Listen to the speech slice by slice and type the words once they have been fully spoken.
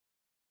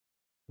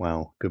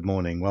Well, good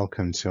morning.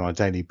 Welcome to our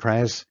daily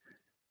prayers.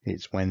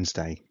 It's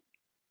Wednesday.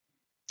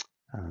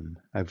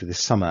 Over this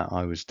summer,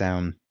 I was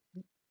down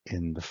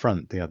in the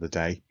front the other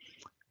day,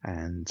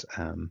 and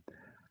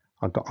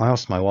I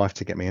asked my wife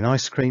to get me an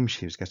ice cream.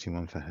 She was getting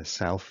one for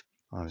herself.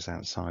 I was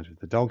outside with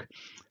the dog,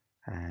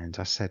 and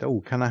I said,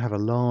 "Oh, can I have a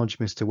large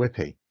Mr.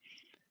 Whippy?"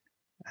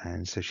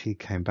 And so she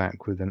came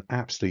back with an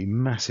absolutely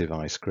massive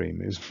ice cream.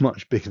 It was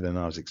much bigger than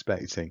I was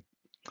expecting.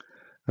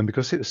 And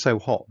because it was so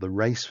hot, the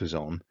race was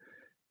on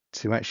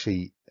to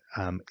actually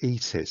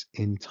eat it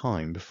in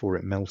time before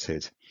it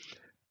melted.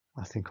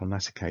 I think on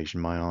that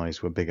occasion my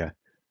eyes were bigger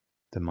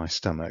than my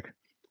stomach.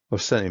 Well,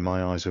 certainly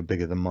my eyes were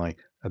bigger than my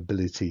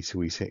ability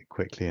to eat it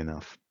quickly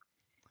enough.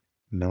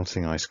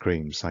 Melting ice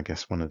creams, I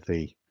guess, one of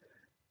the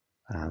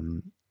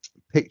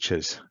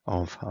pictures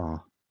of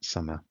our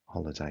summer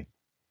holiday.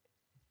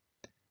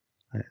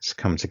 Let's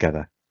come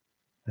together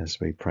as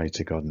we pray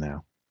to God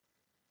now.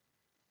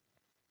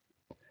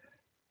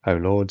 O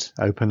Lord,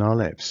 open our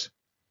lips,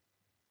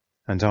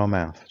 and our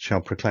mouth shall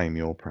proclaim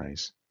your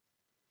praise.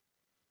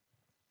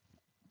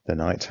 The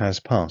night has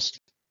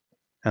passed,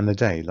 and the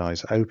day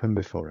lies open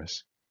before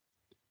us.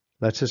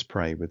 Let us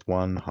pray with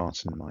one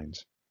heart and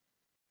mind.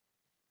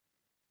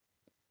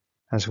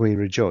 As we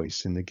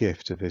rejoice in the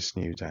gift of this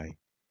new day,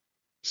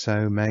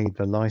 so may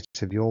the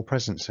light of your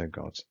presence, O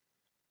God,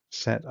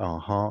 set our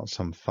hearts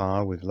on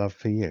fire with love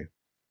for you,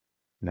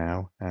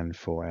 now and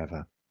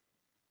forever.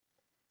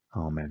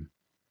 Amen.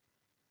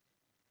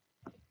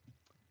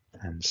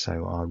 And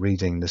so our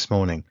reading this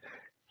morning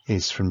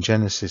is from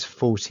Genesis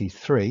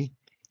 43,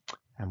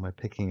 and we're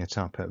picking it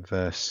up at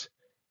verse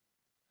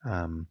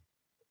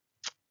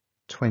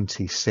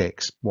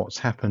 26. What's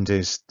happened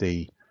is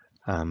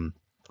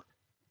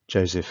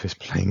Joseph is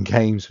playing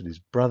games with his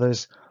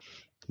brothers.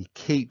 He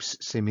keeps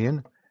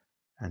Simeon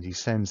and he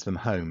sends them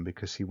home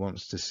because he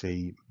wants to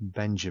see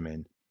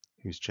Benjamin,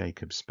 who's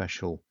Jacob's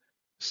special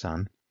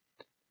son.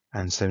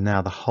 And so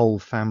now the whole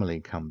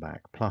family come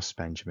back, plus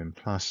Benjamin,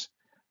 plus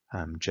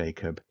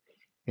Jacob,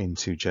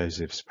 into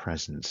Joseph's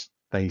presence.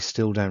 They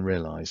still don't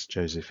realize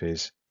Joseph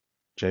is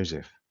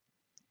Joseph.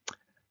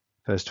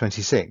 Verse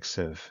 26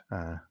 of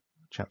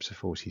chapter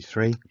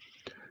 43.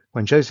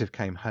 When Joseph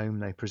came home,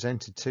 they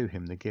presented to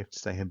him the gifts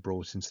they had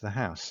brought into the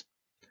house,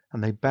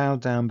 and they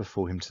bowed down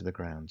before him to the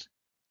ground.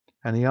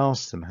 And he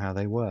asked them how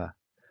they were.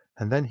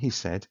 And then he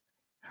said,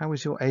 "How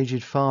is your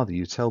aged father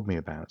you told me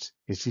about?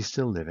 Is he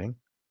still living?"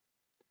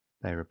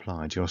 They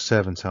replied, "Your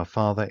servant our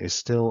father is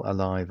still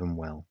alive and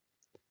well."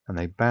 And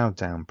they bowed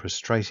down,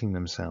 prostrating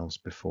themselves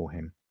before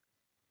him.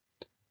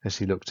 As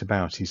he looked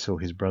about, he saw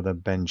his brother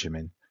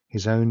Benjamin,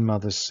 his own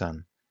mother's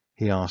son.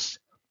 He asked,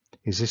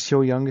 "Is this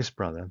your youngest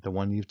brother, the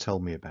one you've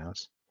told me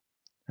about?"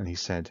 And he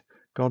said,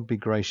 "God be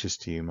gracious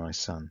to you, my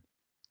son."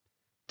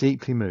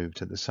 Deeply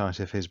moved at the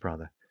sight of his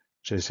brother,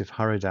 Joseph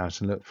hurried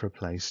out and looked for a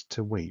place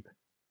to weep.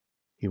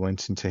 He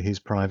went into his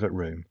private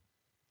room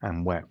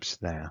and wept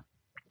there.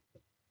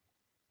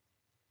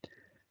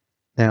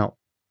 Now,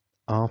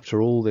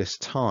 after all this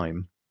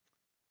time,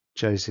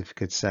 Joseph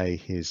could say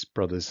his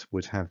brothers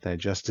would have their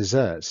just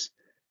deserts.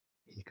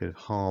 He could have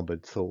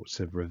harbored thoughts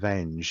of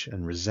revenge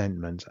and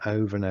resentment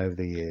over and over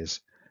the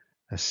years,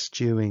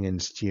 stewing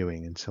and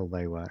stewing until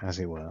they were, as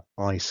it were,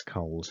 ice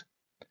cold.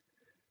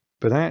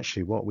 But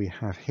actually what we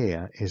have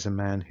here is a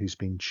man who's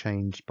been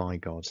changed by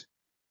God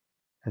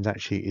and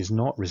actually is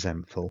not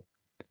resentful,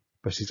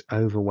 but is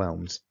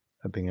overwhelmed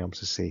at being able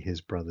to see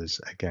his brothers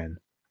again.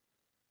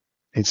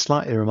 It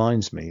slightly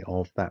reminds me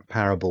of that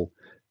parable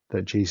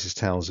that Jesus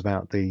tells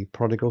about the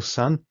prodigal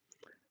son,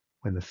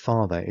 when the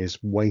father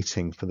is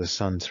waiting for the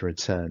son to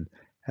return,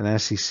 and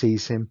as he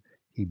sees him,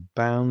 he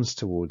bounds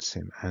towards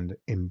him and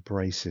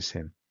embraces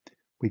him.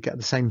 We get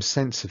the same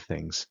sense of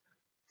things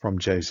from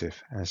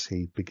Joseph as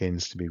he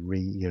begins to be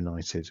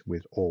reunited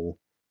with all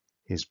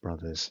his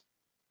brothers.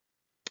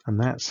 And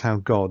that's how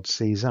God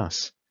sees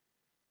us.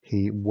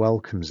 He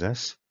welcomes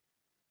us,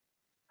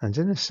 and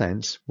in a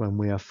sense, when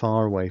we are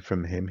far away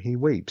from him, he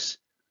weeps,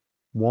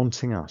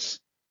 wanting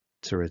us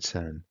to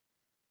return.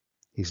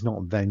 He's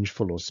not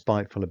vengeful or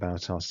spiteful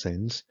about our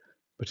sins,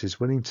 but is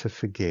willing to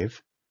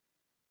forgive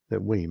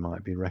that we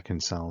might be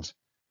reconciled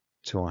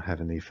to our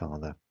Heavenly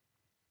Father.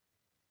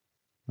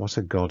 What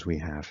a God we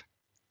have.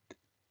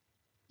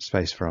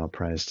 Space for our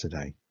prayers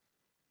today.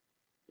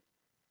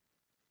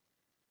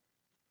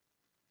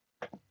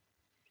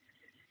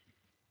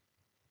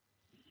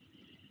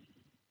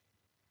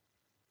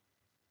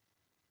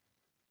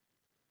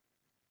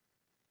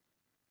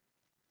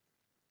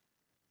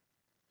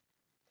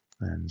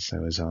 And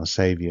so as our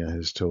Saviour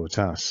has taught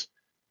us,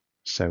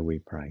 so we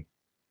pray.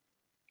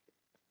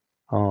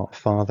 Our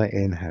Father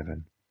in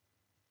heaven,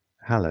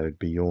 hallowed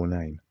be your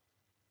name.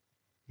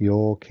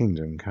 Your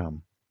kingdom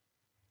come.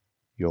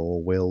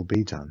 Your will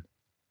be done,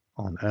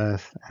 on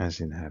earth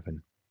as in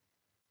heaven.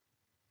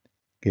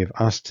 Give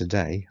us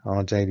today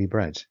our daily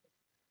bread.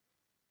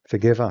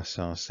 Forgive us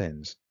our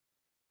sins,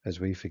 as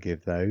we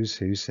forgive those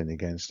who sin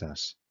against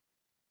us.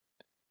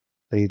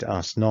 Lead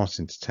us not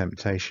into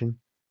temptation,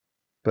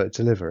 but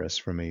deliver us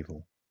from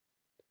evil.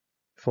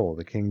 For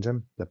the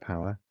kingdom, the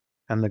power,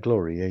 and the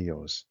glory are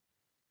yours,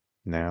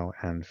 now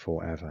and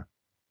forever.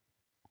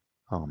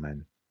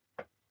 Amen.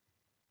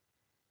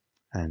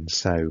 And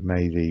so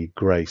may the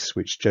grace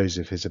which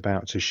Joseph is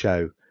about to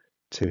show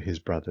to his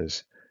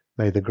brothers,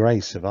 may the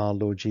grace of our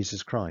Lord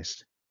Jesus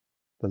Christ,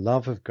 the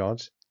love of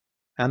God,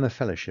 and the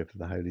fellowship of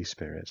the Holy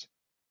Spirit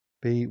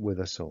be with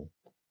us all,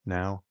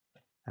 now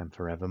and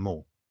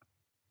forevermore.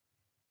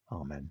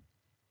 Amen.